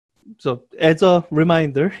So as a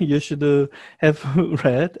reminder, you should have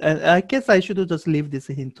read, and I guess I should just leave this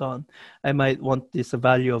hint on. I might want this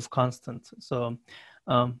value of constant. So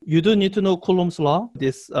you do need to know Coulomb's law,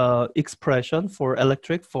 this expression for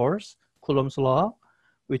electric force, Coulomb's law,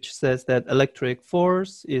 which says that electric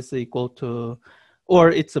force is equal to,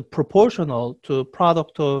 or it's proportional to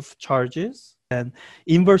product of charges and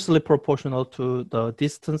inversely proportional to the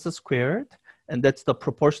distance squared. And that's the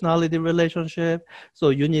proportionality relationship. So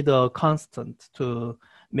you need a constant to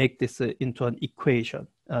make this into an equation.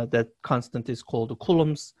 That constant is called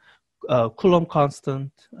Coulomb's Coulomb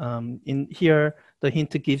constant. In here, the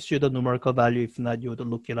hint gives you the numerical value. If not, you would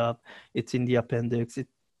look it up. It's in the appendix.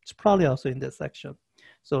 It's probably also in that section.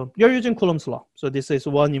 So you're using Coulomb's law. So this is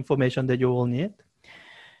one information that you will need.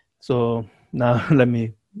 So now let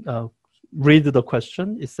me read the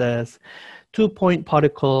question. It says, 2-point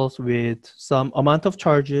particles with some amount of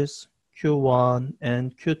charges, Q1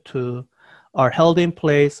 and Q2, are held in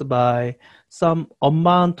place by some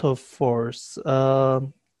amount of force.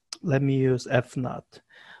 Let me use F naught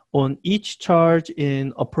on each charge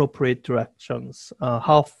in appropriate directions.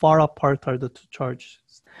 How far apart are the two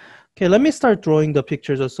charges? Okay, let me start drawing the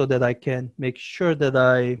picture just so that I can make sure that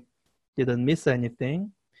I didn't miss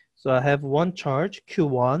anything. So I have one charge,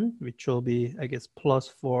 Q1, which will be, I guess, plus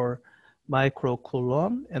 4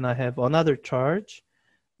 microcoulomb, and I have another charge,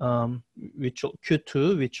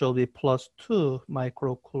 Q2, which will be plus 2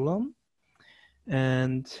 microcoulomb.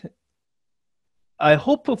 And I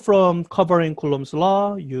hope from covering Coulomb's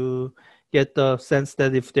law, you get the sense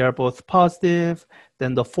that if they are both positive,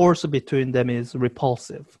 then the force between them is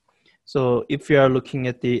repulsive. So if you are looking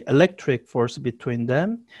at the electric force between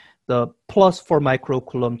them, the plus 4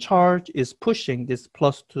 microcoulomb charge is pushing this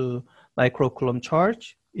plus 2 microcoulomb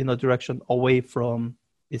charge in a direction away from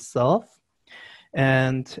itself.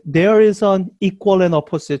 And there is an equal and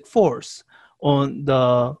opposite force on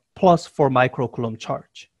the plus 4 microcoulomb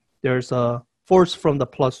charge. There's a force from the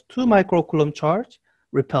plus 2 microcoulomb charge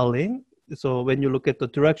repelling. So when you look at the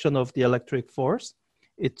direction of the electric force,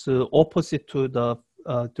 it's opposite to the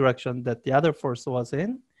direction that the other force was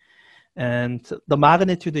in. And the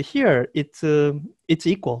magnitude here, it's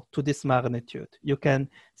equal to this magnitude. You can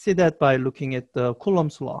see that by looking at the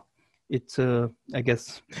Coulomb's law. It's, I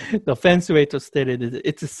guess, the fancy way to state it is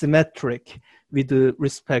it's symmetric with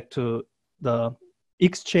respect to the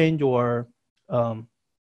exchange or with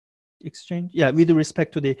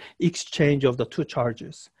respect to the exchange of the two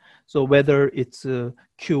charges. So whether it's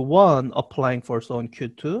Q1 applying force on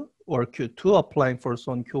Q2 or Q2 applying force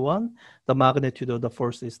on Q1, the magnitude of the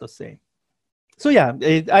force is the same. So yeah,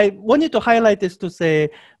 I wanted to highlight this to say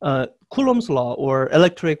Coulomb's law or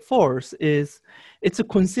electric force it's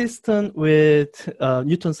consistent with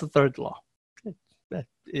Newton's third law.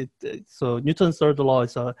 So Newton's third law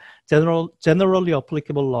is a generally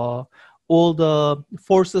applicable law. All the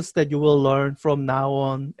forces that you will learn from now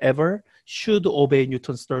on ever should obey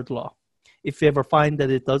Newton's third law. If you ever find that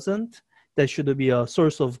it doesn't, that should be a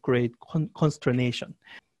source of great consternation.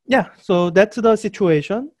 Yeah, so that's the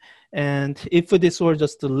situation. And if this were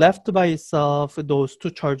just left by itself, those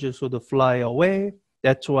two charges would fly away.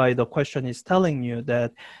 That's why the question is telling you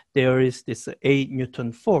that there is this 8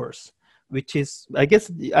 Newton force, which is, I guess,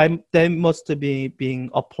 they must be being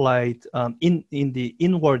applied in the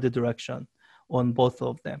inward direction on both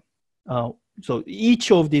of them. So each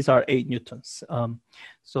of these are 8 Newtons.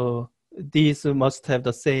 So these must have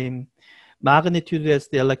the same magnitude as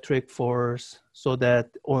the electric force, so that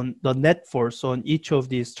on the net force on each of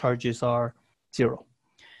these charges are 0.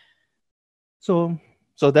 So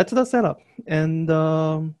that's the setup. And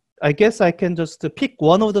I guess I can just pick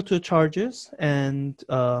one of the two charges and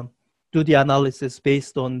do the analysis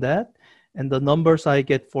based on that. And the numbers I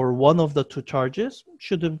get for one of the two charges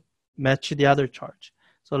should match the other charge.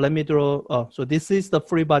 So let me draw, so this is the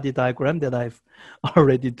free body diagram that I've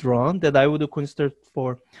already drawn that I would consider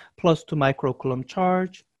for plus 2 microcoulomb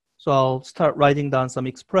charge. So I'll start writing down some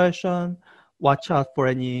expression, watch out for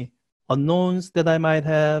any unknowns that I might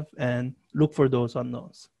have, and look for those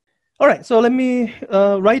unknowns. All right, so let me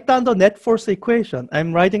write down the net force equation.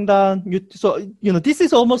 I'm writing down, so this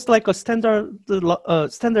is almost like a standard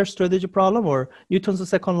strategy problem or Newton's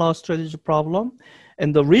second law strategy problem.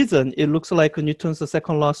 And the reason it looks like a Newton's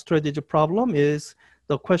second law strategy problem is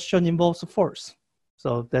the question involves force.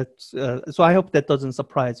 So that's so I hope that doesn't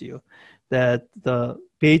surprise you, that the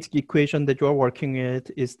basic equation that you're working with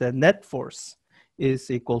is that net force is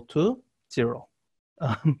equal to 0.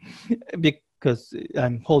 Because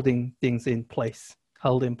I'm holding things in place,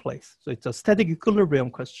 held in place. So it's a static equilibrium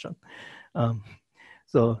question.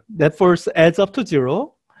 So that force adds up to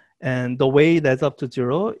 0. And the way it adds up to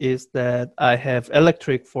 0 is that I have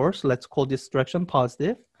electric force. Let's call this direction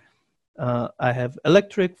positive. I have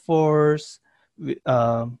electric force,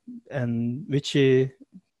 and which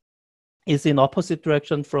is in opposite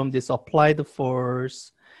direction from this applied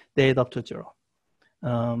force. They add up to 0.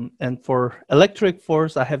 And for electric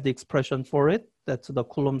force, I have the expression for it. That's the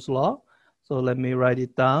Coulomb's law. So let me write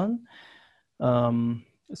it down.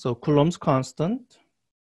 So Coulomb's constant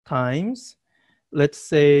times, let's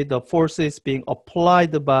say the force is being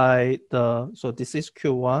applied by so this is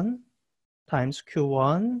Q1 times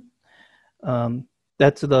Q1.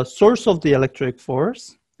 That's the source of the electric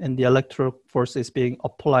force, and the electric force is being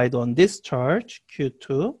applied on this charge,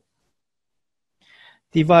 Q2,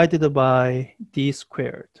 divided by d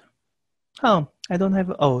squared. Oh, I don't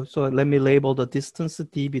have, so let me label the distance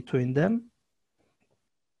d between them,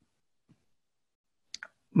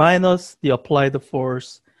 minus the applied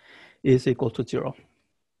force is equal to 0.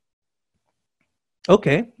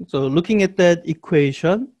 Okay, so looking at that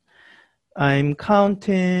equation, I'm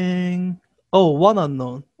counting, one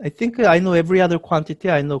unknown. I think I know every other quantity.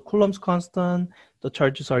 I know Coulomb's constant, the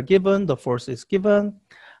charges are given, the force is given.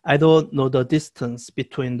 I don't know the distance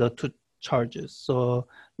between the two charges. So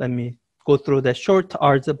let me go through that short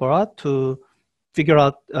algebra to figure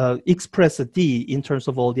out, express a d in terms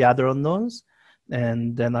of all the other unknowns.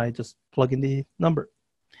 And then I just plug in the number.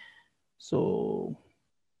 So,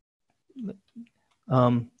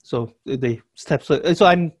 so the steps, so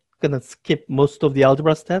I'm gonna skip most of the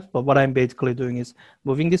algebra steps, but what I'm basically doing is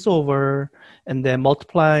moving this over and then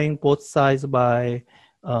multiplying both sides by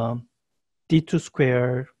d2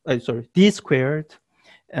 squared, d squared,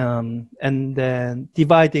 and then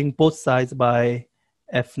dividing both sides by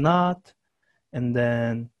f naught, and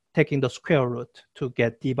then taking the square root to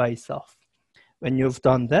get d by itself. When you've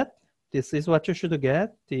done that, this is what you should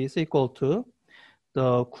get. D is equal to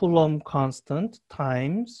the Coulomb constant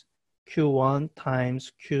times Q1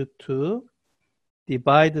 times Q2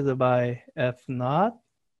 divided by F naught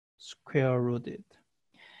square rooted.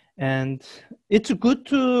 And it's good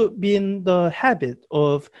to be in the habit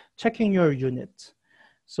of checking your units.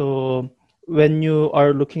 So when you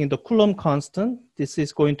are looking at the Coulomb constant, this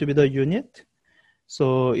is going to be the unit.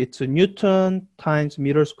 So it's a Newton times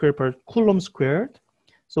meter squared per Coulomb squared.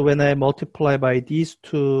 So when I multiply by these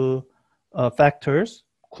two factors,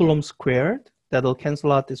 Coulomb squared, that'll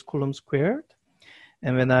cancel out this Coulomb squared.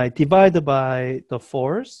 And when I divide by the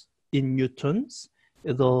force in newtons,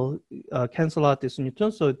 it'll cancel out this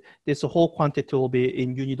newton. So this whole quantity will be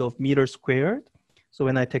in unit of meter squared. So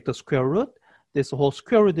when I take the square root, this whole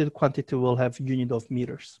square rooted quantity will have unit of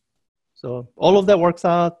meters. So all of that works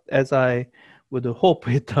out as I would hope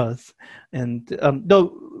it does. And the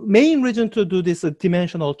main reason to do this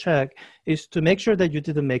dimensional check is to make sure that you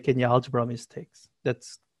didn't make any algebra mistakes.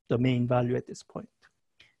 That's the main value at this point.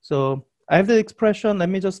 So I have the expression. Let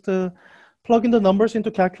me just plug in the numbers into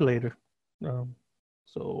calculator.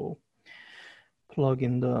 So plug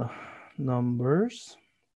in the numbers.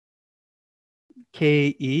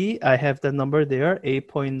 KE, I have the number there,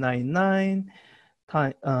 8.99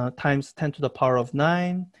 times 10 to the power of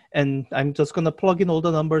 9. And I'm just going to plug in all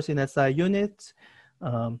the numbers in SI units,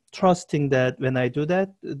 trusting that when I do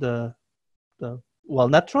that, well,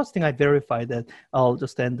 not trusting, I verify that I'll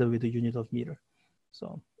just end up with the unit of meter.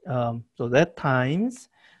 So, so that times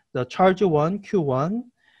the charge 1, Q1.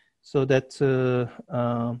 So that's, so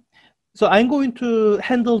I'm going to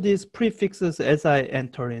handle these prefixes as I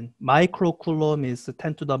enter in. Microcoulomb is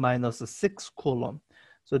 10 to the minus 6 coulomb.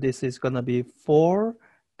 So this is going to be 4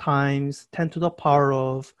 times 10 to the power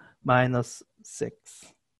of minus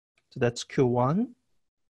 6. So that's Q1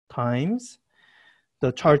 times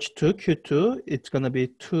the charge 2, Q2. It's going to be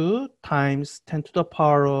 2 times 10 to the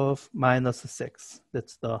power of minus 6.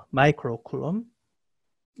 That's the microcoulomb.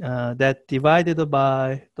 That divided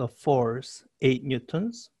by the force, 8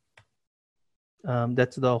 newtons.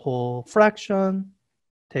 That's the whole fraction.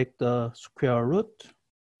 Take the square root.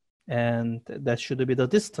 And that should be the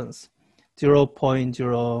distance,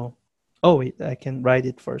 0.0. Oh, wait, I can write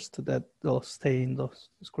it first so that they'll stay in the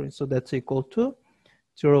screen. So that's equal to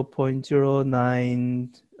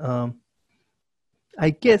 0.09. I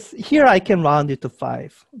guess here I can round it to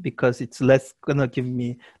 5 because it's gonna give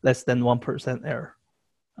me less than 1% error.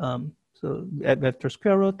 So after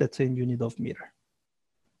square root, that's in unit of meter.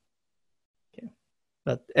 Okay.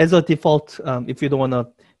 But as a default, if you don't want to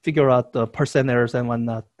figure out the percent errors and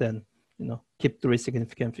whatnot, then keep 3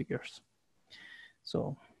 significant figures.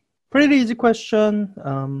 So pretty easy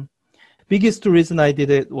question. Biggest reason I did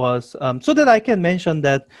it was so that I can mention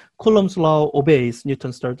that Coulomb's law obeys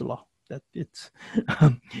Newton's third law. that it's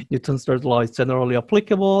Newton's third law is generally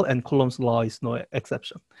applicable and Coulomb's law is no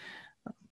exception.